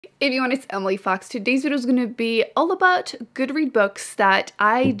Everyone, it's Emily Fox. Today's video is going to be all about Goodreads books that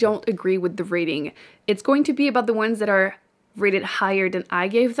I don't agree with the rating. It's going to be about the ones that are rated higher than I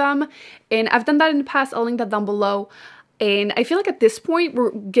gave them, and I've done that in the past. I'll link that down below. And I feel like at this point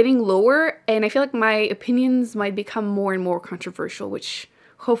we're getting lower, and I feel like my opinions might become more and more controversial, which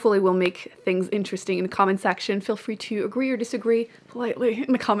hopefully will make things interesting in the comment section. Feel free to agree or disagree politely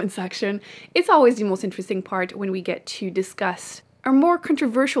in the comment section. It's always the most interesting part when we get to discuss our more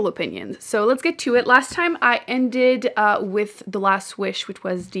controversial opinions. So let's get to it. Last time I ended with The Last Wish, which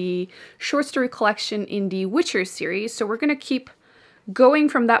was the short story collection in the Witcher series. So we're gonna keep going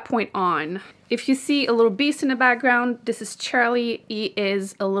from that point on. If you see a little beast in the background, this is Charlie. He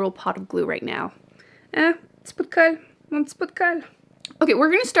is a little pot of glue right now. Spotkal. Okay,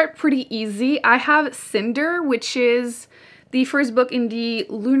 we're gonna start pretty easy. I have Cinder, which is the first book in the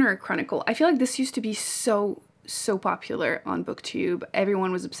Lunar Chronicle. I feel like this used to be so popular on Booktube.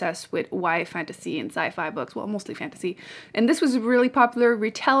 Everyone was obsessed with YA fantasy and sci-fi books, well, mostly fantasy. And this was a really popular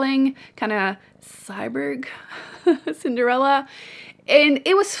retelling, kind of cyborg Cinderella. And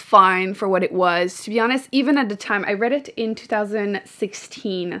it was fine for what it was, to be honest. Even at the time, I read it in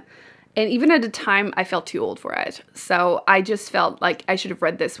 2016. And even at the time, I felt too old for it. So I just felt like I should have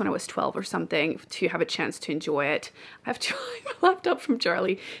read this when I was 12 or something to have a chance to enjoy it. I have to my laptop from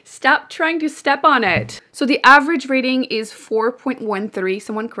Charlie. Stop trying to step on it. So the average rating is 4.13.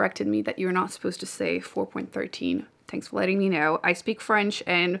 Someone corrected me that you're not supposed to say 4.13. Thanks for letting me know. I speak French,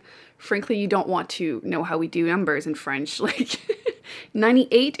 and frankly, you don't want to know how we do numbers in French. Like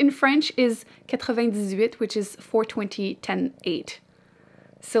 98 in French is 98, which is 420, 10, 8.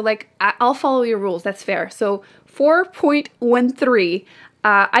 So like, I'll follow your rules, that's fair. So 4.13,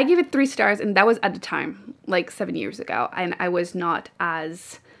 I gave it 3 stars, and that was at the time, like 7 years ago. And I was not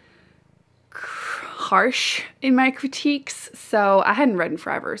as harsh in my critiques, so I hadn't read in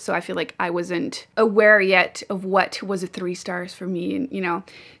forever. So I feel like I wasn't aware yet of what was a 3 stars for me, and you know.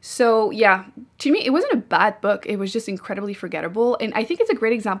 So yeah, to me, it wasn't a bad book. It was just incredibly forgettable. And I think it's a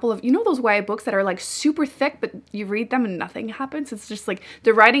great example of, you know, those YA books that are like super thick, but you read them and nothing happens. It's just like,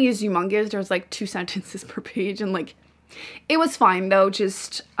 the writing is humongous. There's like 2 sentences per page, and like, it was fine though.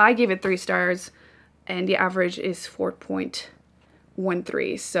 Just, I gave it 3 stars, and the average is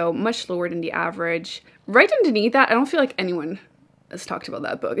 4.13, so much lower than the average. Right underneath that, I don't feel like anyone has talked about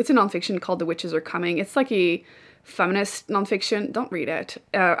that book. It's a nonfiction called The Witches Are Coming. It's like a feminist nonfiction. Don't read it.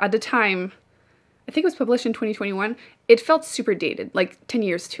 At the time, I think it was published in 2021. It felt super dated, like 10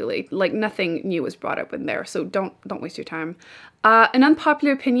 years too late. Like nothing new was brought up in there, so don't waste your time. An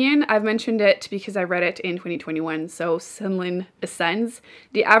unpopular opinion, I've mentioned it because I read it in 2021, so Sunlin Ascends.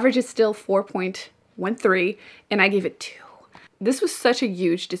 The average is still 4.13, and I gave it 2. This was such a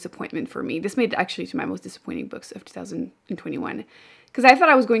huge disappointment for me. This made it actually to my most disappointing books of 2021. Because I thought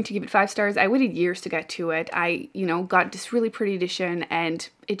I was going to give it 5 stars. I waited years to get to it. I, you know, got this really pretty edition, and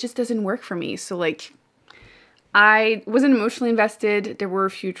it just doesn't work for me. So like, I wasn't emotionally invested. There were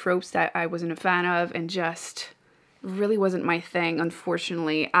a few tropes that I wasn't a fan of, and just really wasn't my thing,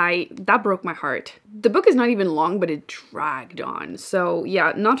 unfortunately. That broke my heart. The book is not even long, but it dragged on. So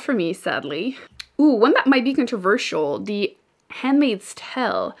yeah, not for me, sadly. Ooh, one that might be controversial, The Handmaid's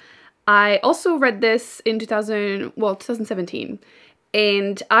Tale. I also read this in 2017,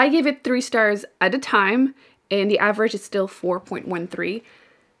 and I gave it 3 stars at the time, and the average is still 4.13.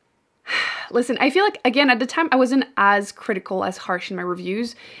 Listen, I feel like, again, at the time I wasn't as critical, as harsh in my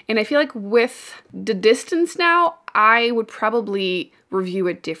reviews, and I feel like with the distance now, I would probably review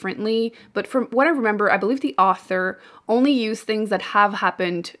it differently. But from what I remember, I believe the author only used things that have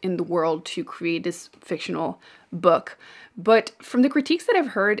happened in the world to create this fictional book. But from the critiques that I've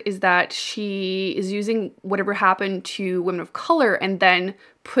heard is that she is using whatever happened to women of color and then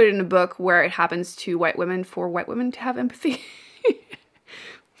put it in a book where it happens to white women for white women to have empathy.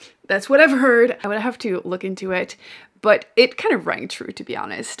 That's what I've heard. I would have to look into it, but it kind of rang true, to be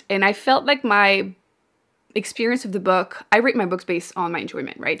honest. And I felt like my experience of the book, I rate my books based on my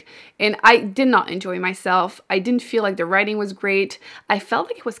enjoyment, right? And I did not enjoy myself. I didn't feel like the writing was great. I felt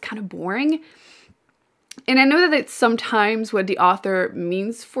like it was kind of boring. And I know that it's sometimes what the author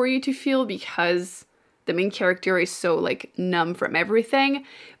means for you to feel because the main character is so like numb from everything,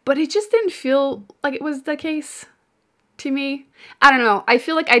 but it just didn't feel like it was the case to me. I don't know. I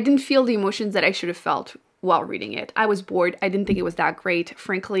feel like I didn't feel the emotions that I should have felt while reading it. I was bored. I didn't think it was that great.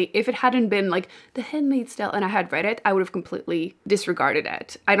 Frankly, if it hadn't been like The Handmaid's Tale and I had read it, I would have completely disregarded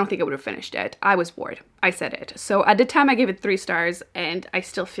it. I don't think I would have finished it. I was bored. I said it. So at the time I gave it 3 stars, and I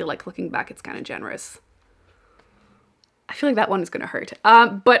still feel like looking back it's kind of generous. I feel like that one is gonna hurt.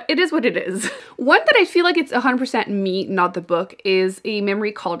 But it is what it is. One that I feel like it's 100% me, not the book, is a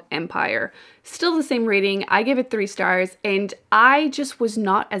memory called Empire. Still the same rating. I gave it 3 stars, and I just was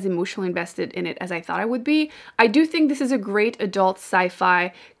not as emotionally invested in it as I thought I would be. I do think this is a great adult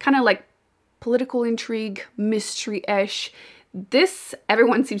sci-fi, kind of like political intrigue, mystery-ish. This,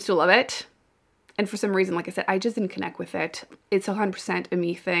 everyone seems to love it. And for some reason, like I said, I just didn't connect with it. It's 100% a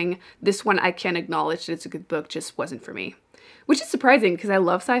me thing. This one, I can acknowledge that it's a good book, just wasn't for me. Which is surprising because I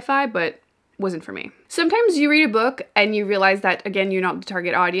love sci-fi, but wasn't for me. Sometimes you read a book and you realize that, again, you're not the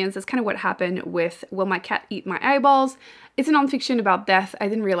target audience. That's kind of what happened with Will My Cat Eat My Eyeballs? It's a nonfiction about death. I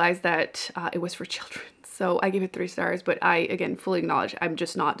didn't realize that it was for children. So I gave it 3 stars, but I, again, fully acknowledge I'm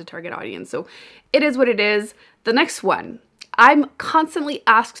just not the target audience. So it is what it is. The next one. I'm constantly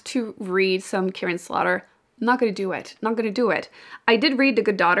asked to read some Karen Slaughter. Not gonna do it. Not gonna do it. I did read The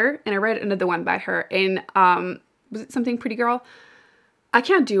Good Daughter, and I read another one by her. And was it something Pretty Girl? I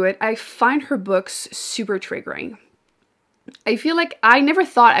can't do it. I find her books super triggering. I feel like I never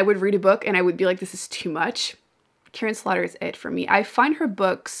thought I would read a book and I would be like, this is too much. Karen Slaughter is it for me. I find her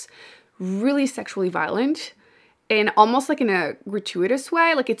books really sexually violent. And almost like in a gratuitous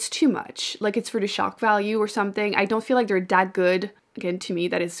way, like it's too much. Like it's for the shock value or something. I don't feel like they're that good. Again, to me,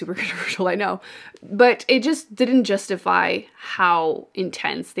 that is super controversial, I know. But it just didn't justify how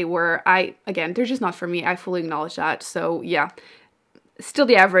intense they were. Again, they're just not for me. I fully acknowledge that. So yeah, still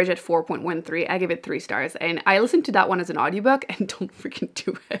the average at 4.13. I give it 3 stars. And I listened to that one as an audiobook and don't freaking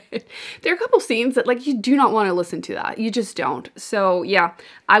do it. There are a couple scenes that like you do not want to listen to that. You just don't. So yeah,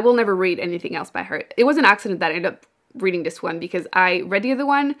 I will never read anything else by her. It was an accident that I ended up reading this one because I read the other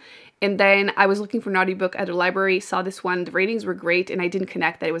one and then I was looking for an audiobook at the library, saw this one, the ratings were great, and I didn't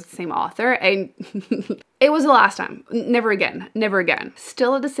connect that it was the same author, and it was the last time. Never again. Never again.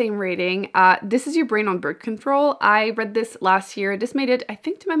 Still at the same rating. This Is Your Brain on Birth Control. I read this last year. This made it, I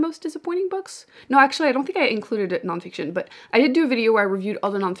think, to my most disappointing books. No, actually, I don't think I included it nonfiction, but I did do a video where I reviewed all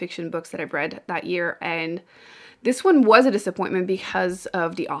the nonfiction books that I've read that year, and this one was a disappointment because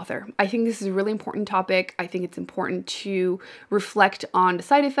of the author. I think this is a really important topic. I think it's important to reflect on the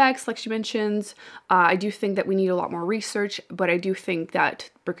side effects, like she mentions. I do think that we need a lot more research, but I do think that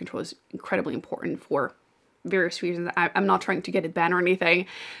birth control is incredibly important for various reasons. I'm not trying to get it banned or anything,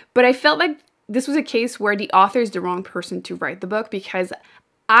 but I felt like this was a case where the author is the wrong person to write the book because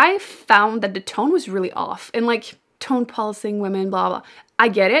I found that the tone was really off and like tone policing women, blah, blah. I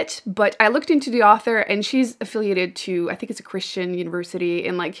get it, but I looked into the author and she's affiliated to, I think it's a Christian university,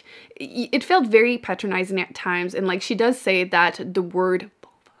 and like it felt very patronizing at times, and like she does say that the word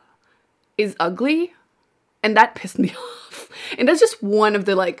is ugly, and that pissed me off. And that's just one of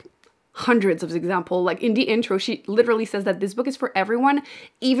the like hundreds of examples. Like in the intro, she literally says that this book is for everyone,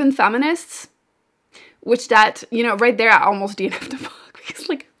 even feminists, which that, you know, right there I almost DNF'd the book because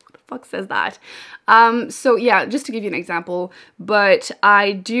like, fuck says that. So yeah, just to give you an example, but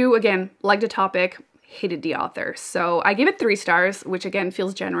I do, again, like the topic, hated the author. So I gave it 3 stars, which again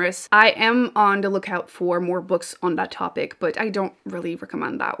feels generous. I am on the lookout for more books on that topic, but I don't really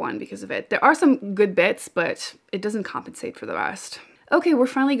recommend that one because of it. There are some good bits, but it doesn't compensate for the rest. Okay, we're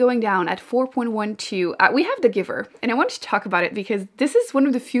finally going down at 4.12. We have The Giver, and I wanted to talk about it because this is one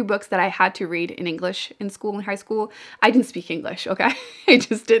of the few books that I had to read in English in school, in high school. I didn't speak English, okay? I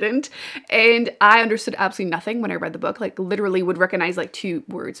just didn't. And I understood absolutely nothing when I read the book, like literally would recognize like 2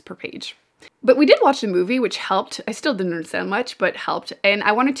 words per page. But we did watch the movie, which helped. I still didn't understand much, but helped. And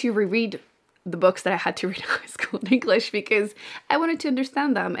I wanted to reread the books that I had to read in high school in English because I wanted to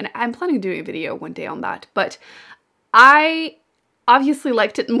understand them. And I'm planning on doing a video one day on that. But I obviously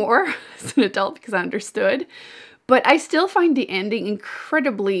liked it more as an adult because I understood, but I still find the ending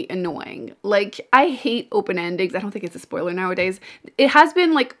incredibly annoying. Like, I hate open endings. I don't think it's a spoiler nowadays. It has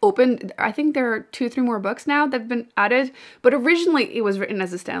been like open. I think there are 2 or 3 more books now that have been added, but originally it was written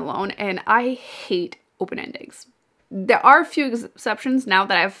as a standalone, and I hate open endings. There are a few exceptions now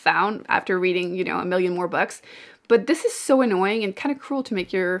that I've found after reading, you know, a million more books, but this is so annoying and kind of cruel to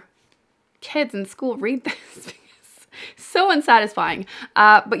make your kids in school read this. So unsatisfying.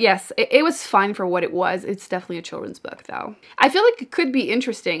 But yes, it was fine for what it was. It's definitely a children's book though. I feel like it could be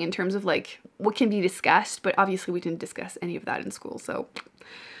interesting in terms of like what can be discussed, but obviously we didn't discuss any of that in school. So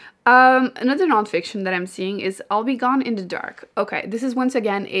another nonfiction that I'm seeing is I'll Be Gone in the Dark. Okay, this is once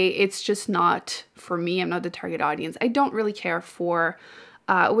again, it's just not for me. I'm not the target audience. I don't really care for,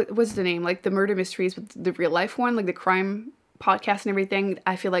 what's the name? Like the murder mysteries with the real life one, like the crime podcast and everything.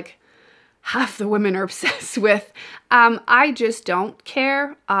 I feel like half the women are obsessed with. I just don't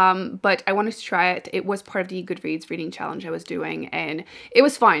care, but I wanted to try it. It was part of the Goodreads reading challenge I was doing, and it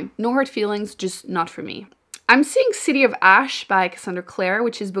was fine. No hurt feelings, just not for me. I'm seeing City of Ash by Cassandra Clare,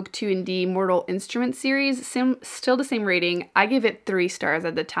 which is book 2 in the Mortal Instruments series. Still the same rating. I gave it 3 stars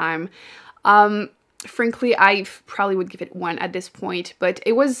at the time. Frankly, I probably would give it 1 at this point, but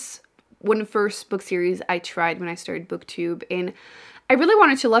it was one of the first book series I tried when I started Booktube, and I really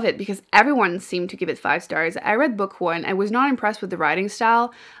wanted to love it because everyone seemed to give it 5 stars. I read book 1. I was not impressed with the writing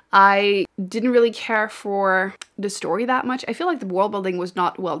style. I didn't really care for the story that much. I feel like the world building was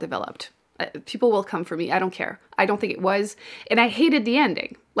not well developed. People will come for me. I don't care. I don't think it was. And I hated the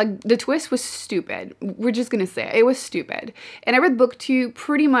ending. Like, the twist was stupid. We're just gonna say it. It was stupid. And I read book 2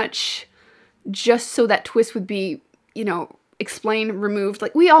 pretty much just so that twist would be, you know, explained, removed.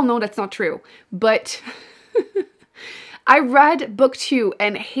 Like, we all know that's not true. But I read book 2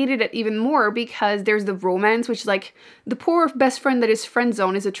 and hated it even more because there's the romance, which is like the poor best friend that is friend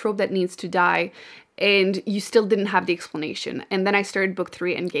zone is a trope that needs to die. And you still didn't have the explanation. And then I started book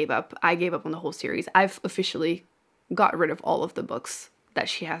 3 and gave up. I gave up on the whole series. I've officially got rid of all of the books that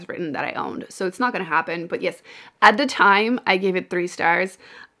she has written that I owned. So it's not going to happen. But yes, at the time, I gave it 3 stars.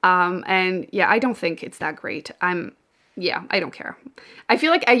 And yeah, I don't think it's that great. Yeah, I don't care. I feel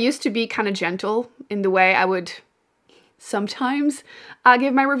like I used to be kind of gentle in the way I would sometimes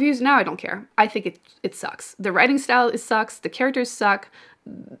give my reviews. Now I don't care. I think it sucks. The writing style sucks. The characters suck.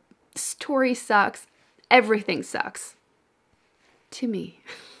 Story sucks. Everything sucks. To me.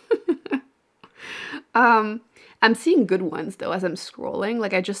 I'm seeing good ones though as I'm scrolling.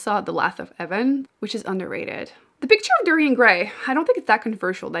 Like, I just saw The Laugh of Evan, which is underrated. The Picture of Dorian Gray, I don't think it's that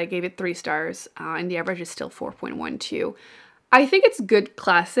controversial that I gave it 3 stars, and the average is still 4.12. I think it's good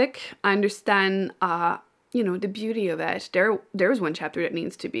classic. I understand, you know, the beauty of it. There's one chapter that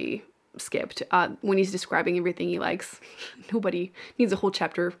needs to be skipped when he's describing everything he likes. Nobody needs a whole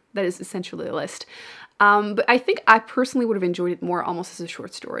chapter that is essentially a list. But I think I personally would have enjoyed it more almost as a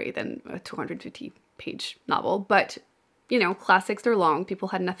short story than a 250-page novel. But, you know, classics, they're long. People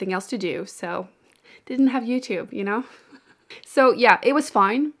had nothing else to do, so didn't have YouTube, you know? So yeah, it was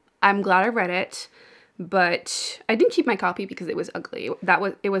fine. I'm glad I read it, but I didn't keep my copy because it was ugly.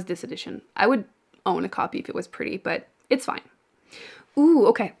 It was this edition. I would own a copy if it was pretty, but it's fine. Ooh,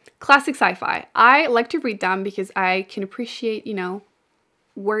 okay. Classic sci-fi. I like to read them because I can appreciate, you know,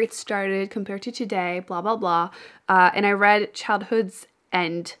 where it started compared to today, blah, blah, blah. And I read Childhood's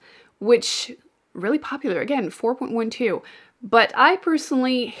End, which really popular, again, 4.12. But I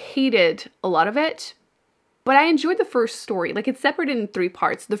personally hated a lot of it, but I enjoyed the first story. Like, it's separated in 3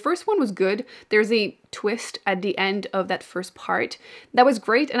 parts. The first one was good. There's a twist at the end of that first part. That was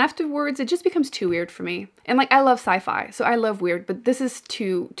great. And afterwards, it just becomes too weird for me. And like, I love sci-fi, so I love weird, but this is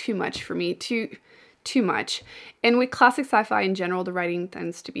too much for me. Too much. And with classic sci-fi in general, the writing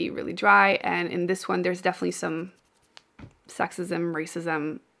tends to be really dry. And in this one, there's definitely some sexism,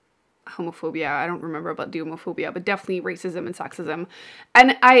 racism, homophobia. I don't remember about the homophobia, but definitely racism and sexism.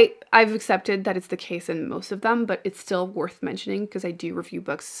 And I've accepted that it's the case in most of them, but it's still worth mentioning because I do review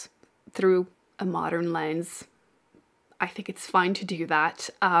books through a modern lens. I think it's fine to do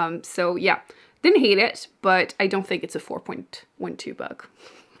that. So yeah, didn't hate it, but I don't think it's a 4.12 book.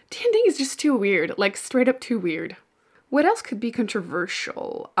 The ending is just too weird, like straight up too weird. What else could be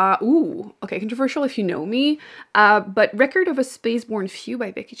controversial? Ooh, okay, controversial if you know me. But Record of a Spaceborne Few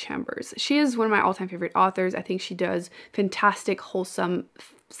by Becky Chambers. She is one of my all-time favorite authors. I think she does fantastic, wholesome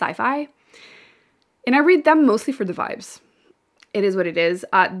sci-fi. And I read them mostly for the vibes. It is what it is.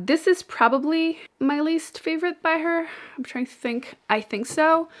 This is probably my least favorite by her. I'm trying to think. I think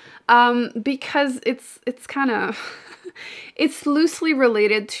so. Because it's kind of... it's loosely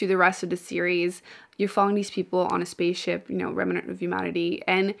related to the rest of the series. You're following these people on a spaceship, you know, remnant of humanity,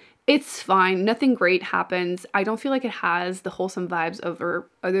 and it's fine. Nothing great happens. I don't feel like it has the wholesome vibes of her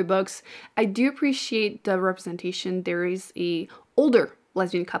other books. I do appreciate the representation. There is a older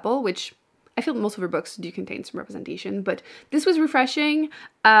lesbian couple, which I feel most of her books do contain some representation, but this was refreshing,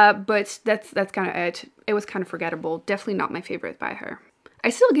 but that's kind of it. It was kind of forgettable. Definitely not my favorite by her. I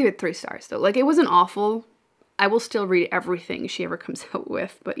still give it 3 stars, though. Like, it wasn't awful. I will still read everything she ever comes out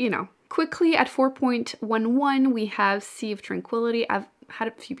with, but you know. Quickly, at 4.11, we have Sea of Tranquility. I've had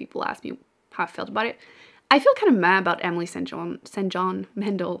a few people ask me how I felt about it. I feel kind of mad about Emily St. John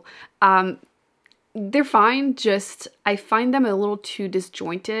Mandel. They're fine, just I find them a little too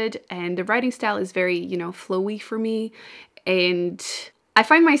disjointed, and the writing style is very, you know, flowy for me, and I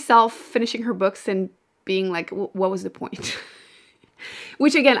find myself finishing her books and being like, what was the point?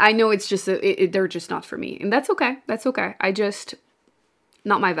 Which again, I know it's just, they're just not for me, and that's okay. That's okay.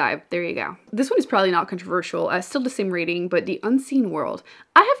 Not my vibe. There you go. This one is probably not controversial. Still the same rating, but The Unseen World.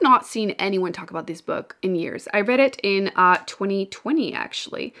 I have not seen anyone talk about this book in years. I read it in 2020,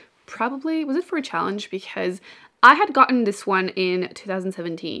 actually. probably, was it for a challenge? Because I had gotten this one in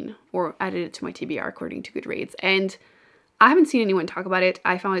 2017 or added it to my TBR according to Goodreads, and I haven't seen anyone talk about it.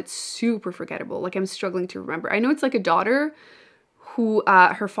 I found it super forgettable. Like, I'm struggling to remember. I know it's like a daughter who,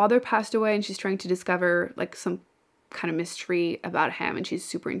 her father passed away and she's trying to discover like some kind of mystery about him, and she's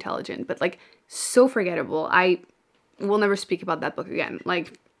super intelligent, but like so forgettable. I will never speak about that book again.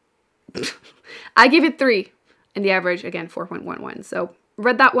 Like, I gave it 3 and the average, again, 4.11. So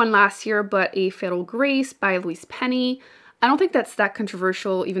read that one last year, but A Fatal Grace by Louise Penny. I don't think that's that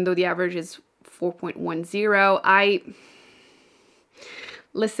controversial, even though the average is 4.10.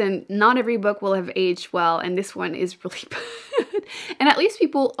 Listen, not every book will have aged well, and this one is really bad. And at least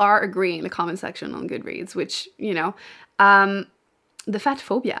people are agreeing in the comment section on Goodreads, which, you know, the fat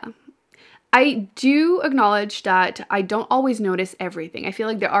phobia. I do acknowledge that I don't always notice everything. I feel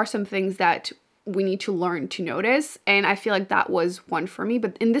like there are some things that we need to learn to notice, and I feel like that was one for me.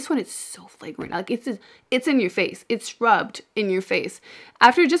 But in this one, it's so flagrant. Like, it's in your face. It's rubbed in your face.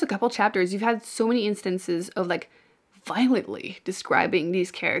 After just a couple chapters, you've had so many instances of like violently describing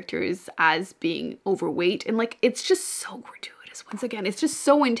these characters as being overweight, and like, it's just so gratuitous. Once again, it's just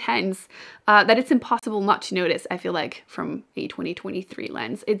so intense that it's impossible not to notice, I feel like, from a 2023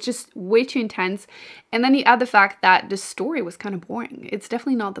 lens. It's just way too intense. And then you add the fact that the story was kind of boring. It's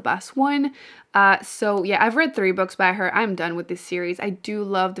definitely not the best one. So yeah, I've read 3 books by her. I'm done with this series. I do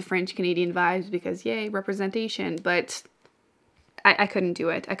love the French-Canadian vibes because yay, representation, but I couldn't do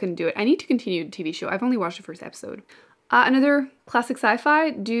it. I couldn't do it. I need to continue the TV show. I've only watched the first episode. Another classic sci-fi,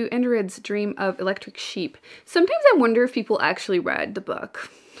 Do Androids Dream of Electric Sheep? Sometimes I wonder if people actually read the book.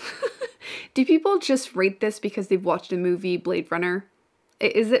 Do people just rate this because they've watched the movie Blade Runner?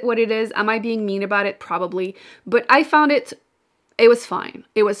 Is it what it is? Am I being mean about it? Probably. But I found it was fine.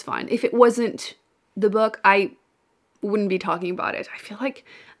 It was fine. If it wasn't the book, I wouldn't be talking about it. I feel like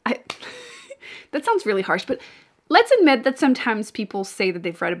that sounds really harsh, but let's admit that sometimes people say that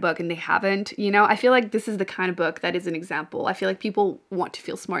they've read a book and they haven't, you know? I feel like this is the kind of book that is an example. I feel like people want to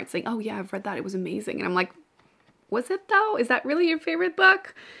feel smart saying, oh yeah, I've read that, it was amazing. And I'm like, was it though? Is that really your favorite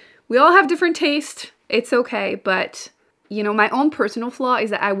book? We all have different taste. It's okay, but you know, my own personal flaw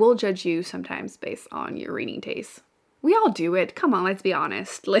is that I will judge you sometimes based on your reading taste. We all do it. Come on, let's be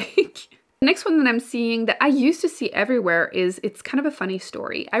honest. Like, the next one that I'm seeing that I used to see everywhere is It's Kind of a Funny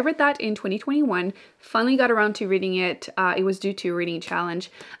Story. I read that in 2021, finally got around to reading it. It was due to a reading challenge.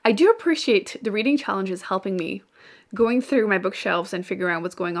 I do appreciate the reading challenges helping me going through my bookshelves and figuring out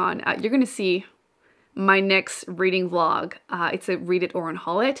what's going on. You're going to see my next reading vlog. It's a Read It or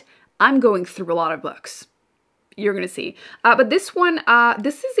Unhaul It. I'm going through a lot of books. You're going to see. But this one,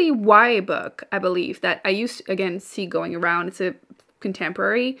 this is a YA book, I believe, that I used to, again, see going around. It's a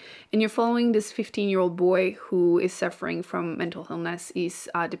contemporary, and you're following this 15-year-old boy who is suffering from mental illness. He's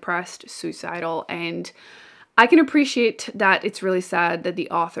depressed, suicidal, and I can appreciate that it's really sad that the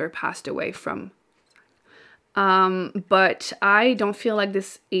author passed away from. But I don't feel like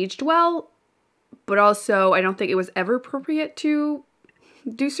this aged well, but also I don't think it was ever appropriate to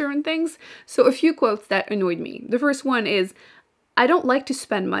do certain things. So a few quotes that annoyed me. The first one is, I don't like to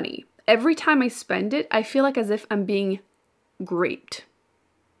spend money. Every time I spend it, I feel like as if I'm being graped.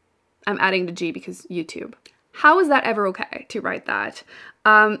 I'm adding the G because YouTube. How is that ever okay to write that?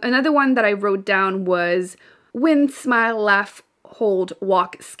 Another one that I wrote down was win, smile, laugh, hold,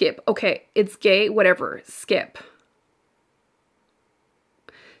 walk, skip. Okay, it's gay, whatever, skip.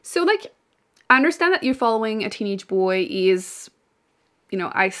 So like, I understand that you're following a teenage boy, he is, you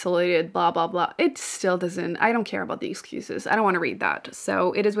know, isolated, blah, blah, blah. It still doesn't, I don't care about the excuses. I don't want to read that.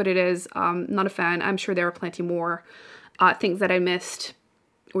 So it is what it is. Not a fan. I'm sure there are plenty more things that I missed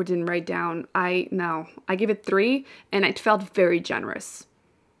or didn't write down. I give it 3 and it felt very generous.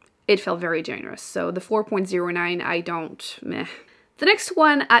 It felt very generous. So the 4.09, I don't, meh. The next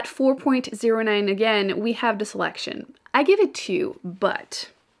one at 4.09, again, we have The Selection. I give it 2, but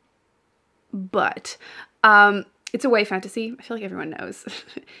it's a YA fantasy. I feel like everyone knows.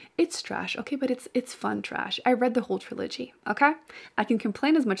 It's trash, okay, but it's fun trash. I read the whole trilogy, okay? I can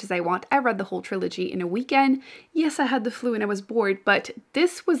complain as much as I want. I read the whole trilogy in a weekend. Yes, I had the flu and I was bored, but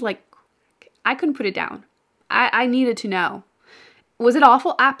this was like, I couldn't put it down. I needed to know. Was it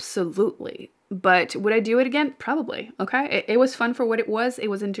awful? Absolutely. But would I do it again? Probably, okay? It was fun for what it was. It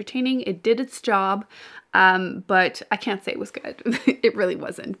was entertaining. It did its job, but I can't say it was good. It really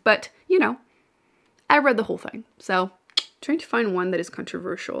wasn't, but you know, I read the whole thing, so trying to find one that is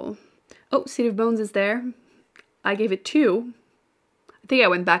controversial. Oh, City of Bones is there. I gave it 2. I think I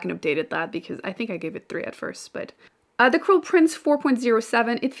went back and updated that because I think I gave it 3 at first, but The Cruel Prince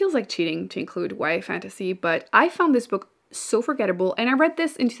 4.07. It feels like cheating to include YA fantasy, but I found this book so forgettable. And I read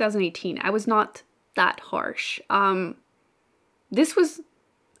this in 2018. I was not that harsh. This was,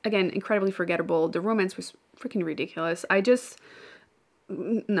 again, incredibly forgettable. The romance was freaking ridiculous.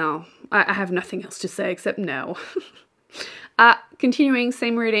 No. I have nothing else to say except no. Continuing,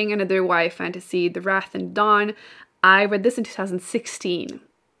 same reading, another YA fantasy, The Wrath and Dawn. I read this in 2016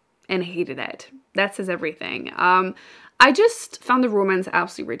 and hated it. That says everything. I just found the romance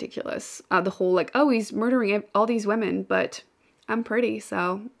absolutely ridiculous. The whole like, oh, he's murdering all these women, but I'm pretty,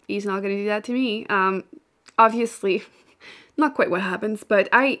 so he's not gonna do that to me. Obviously, not quite what happens, but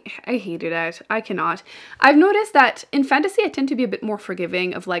I hated it. I cannot. I've noticed that in fantasy, I tend to be a bit more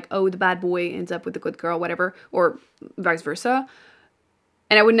forgiving of like, oh, the bad boy ends up with the good girl, whatever, or vice versa.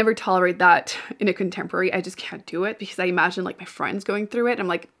 And I would never tolerate that in a contemporary. I just can't do it because I imagine like my friends going through it. I'm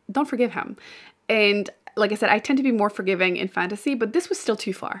like, don't forgive him. And like I said, I tend to be more forgiving in fantasy, but this was still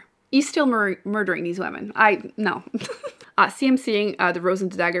too far. He's still murdering these women. No. See, I'm seeing The Rose and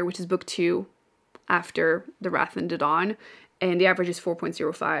the Dagger, which is book 2 after The Wrath and the Dawn. And the average is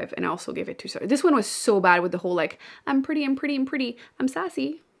 4.05, and I also gave it 2 stars. This one was so bad with the whole like, I'm pretty, I'm pretty, I'm pretty, I'm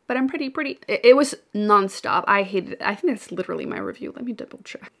sassy, but I'm pretty, pretty. It was nonstop. I hated it. I think that's literally my review. Let me double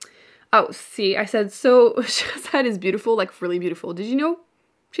check. Oh, see, I said, so Shahzad is beautiful, like really beautiful. Did you know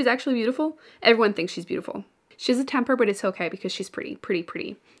she's actually beautiful? Everyone thinks she's beautiful. She has a temper, but it's okay because she's pretty, pretty,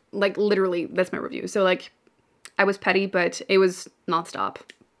 pretty. Like literally, that's my review. So like, I was petty, but it was nonstop.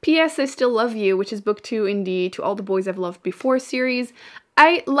 P.S. I Still Love You, which is book 2 in the To All the Boys I've Loved Before series.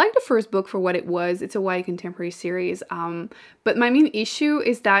 I liked the first book for what it was. It's a YA contemporary series. But my main issue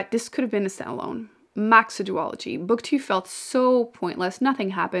is that this could have been a standalone. Max a duology. Book 2 felt so pointless.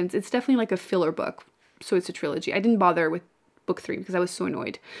 Nothing happens. It's definitely like a filler book. So it's a trilogy. I didn't bother with book 3 because I was so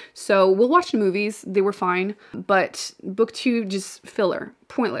annoyed. So we'll watch the movies. They were fine. But book 2, just filler.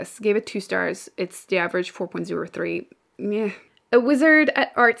 Pointless. Gave it 2 stars. It's the average 4.03. Yeah. A Wizard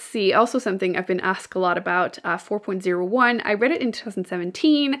at Artsy, also something I've been asked a lot about, 4.01. I read it in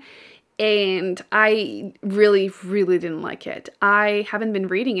 2017 and I really, really didn't like it. I haven't been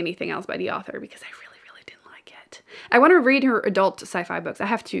reading anything else by the author because I really, really didn't like it. I want to read her adult sci-fi books. I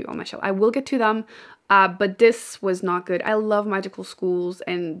have 2 on my shelf. I will get to them, but this was not good. I love magical schools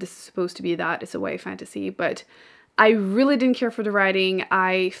and this is supposed to be that. It's a YA fantasy, but I really didn't care for the writing.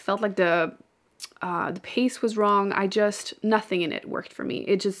 I felt like the pace was wrong. Nothing in it worked for me.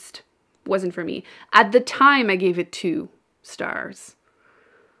 It just wasn't for me. At the time, I gave it 2 stars.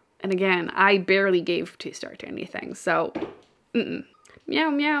 And again, I barely gave 2 stars to anything. So, Meow,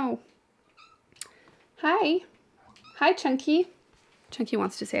 meow. Hi. Hi, Chunky. Chunky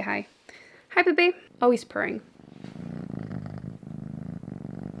wants to say hi. Hi, baby. Oh, he's purring.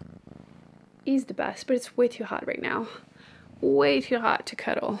 He's the best, but it's way too hot right now. Way too hot to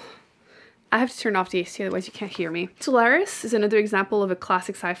cuddle. I have to turn off the AC, otherwise you can't hear me. Solaris is another example of a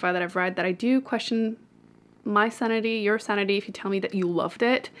classic sci-fi that I've read that I do question my sanity, your sanity, if you tell me that you loved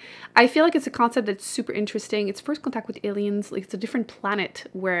it. I feel like it's a concept that's super interesting. It's first contact with aliens. Like, it's a different planet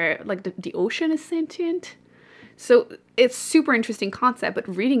where like the ocean is sentient. So it's super interesting concept,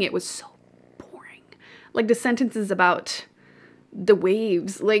 but reading it was so boring. Like the sentences about the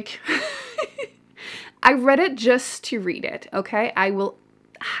waves, like I read it just to read it, okay? I will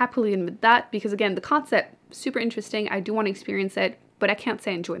happily admit that because again, the concept, super interesting. I do want to experience it, but I can't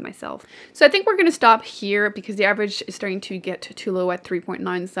say I enjoyed myself. So I think we're going to stop here because the average is starting to get too low at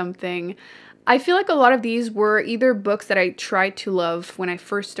 3.9 something. I feel like a lot of these were either books that I tried to love when I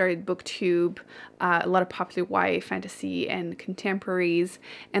first started Booktube, a lot of popular YA fantasy and contemporaries,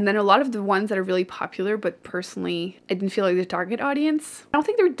 and then a lot of the ones that are really popular, but personally, I didn't feel like the target audience. I don't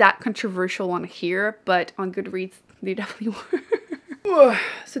think they're that controversial on here, but on Goodreads, they definitely were.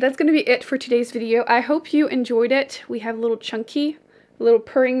 So that's going to be it for today's video. I hope you enjoyed it. We have a little Chunky, a little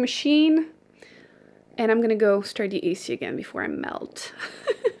purring machine, and I'm going to go start the AC again before I melt.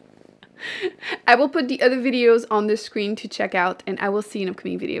 I will put the other videos on the screen to check out, and I will see you in an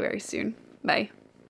upcoming video very soon. Bye.